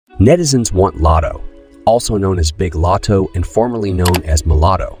Netizens want Latto, also known as Big Latto and formerly known as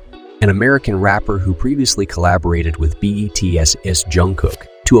Mulatto, an American rapper who previously collaborated with BTS Jungkook,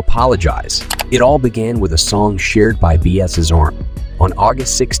 to apologize. It all began with a song shared by BTS RM. On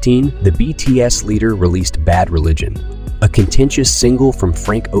August 16, the BTS leader released Bad Religion, a contentious single from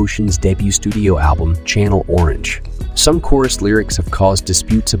Frank Ocean's debut studio album, Channel Orange. Some chorus lyrics have caused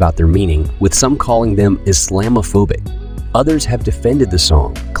disputes about their meaning, with some calling them Islamophobic. Others have defended the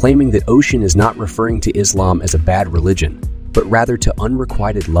song, claiming that Ocean is not referring to Islam as a bad religion, but rather to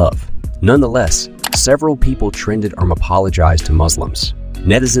unrequited love. Nonetheless, several people trended apologise to Muslims.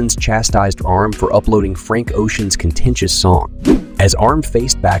 Netizens chastised RM for uploading Frank Ocean's contentious song. As RM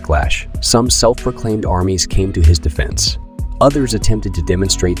faced backlash, some self-proclaimed armies came to his defense. Others attempted to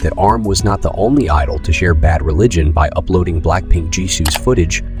demonstrate that RM was not the only idol to share Bad Religion by uploading BLACKPINK Jisoo's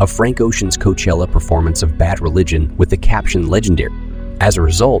footage of Frank Ocean's Coachella performance of Bad Religion with the caption legendary. As a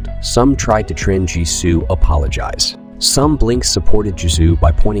result, some tried to trend JISOO Apologise. Some blinks supported Jisoo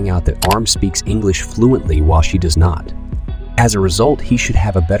by pointing out that RM speaks English fluently while she does not. As a result, he should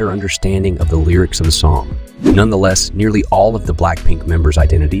have a better understanding of the lyrics of the song. Nonetheless, nearly all of the BLACKPINK members'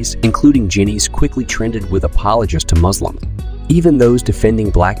 identities, including Jennie's, quickly trended with apologies to Muslims. Even those defending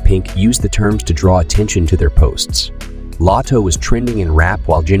BLACKPINK used the terms to draw attention to their posts. Latto was trending in rap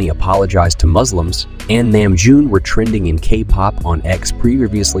while Jennie apologized to Muslims, and Namjoon were trending in K-pop on X,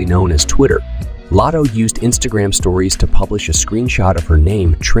 previously known as Twitter. Latto used Instagram stories to publish a screenshot of her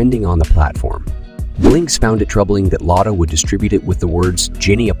name trending on the platform. Blinks found it troubling that Latto would distribute it with the words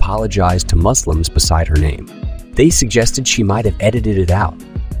 "Jennie apologized to Muslims" beside her name. They suggested she might have edited it out.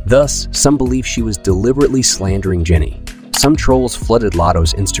 Thus, some believe she was deliberately slandering Jennie. Some trolls flooded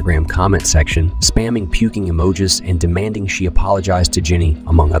Latto's Instagram comment section, spamming puking emojis and demanding she apologize to Jennie,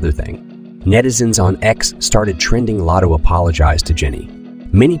 among other things. Netizens on X started trending Latto apologized to Jennie.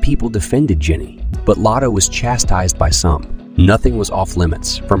 Many people defended Jennie, but Latto was chastised by some. Nothing was off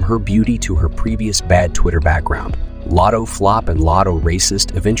limits, from her beauty to her previous bad Twitter background. Latto flop and Latto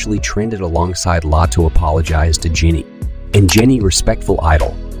racist eventually trended alongside Latto apologized to Jennie and Jennie respectful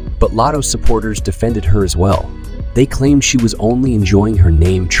idol. But Latto supporters defended her as well. They claimed she was only enjoying her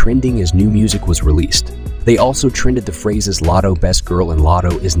name trending as new music was released. They also trended the phrases Latto best girl and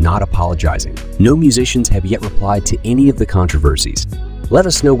Latto is not apologizing. No musicians have yet replied to any of the controversies. Let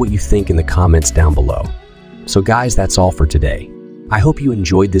us know what you think in the comments down below. So guys, that's all for today. I hope you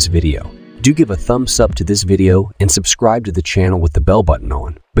enjoyed this video. Do give a thumbs up to this video and subscribe to the channel with the bell button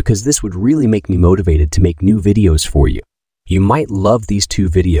on, because this would really make me motivated to make new videos for you. You might love these two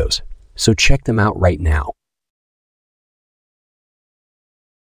videos, so check them out right now.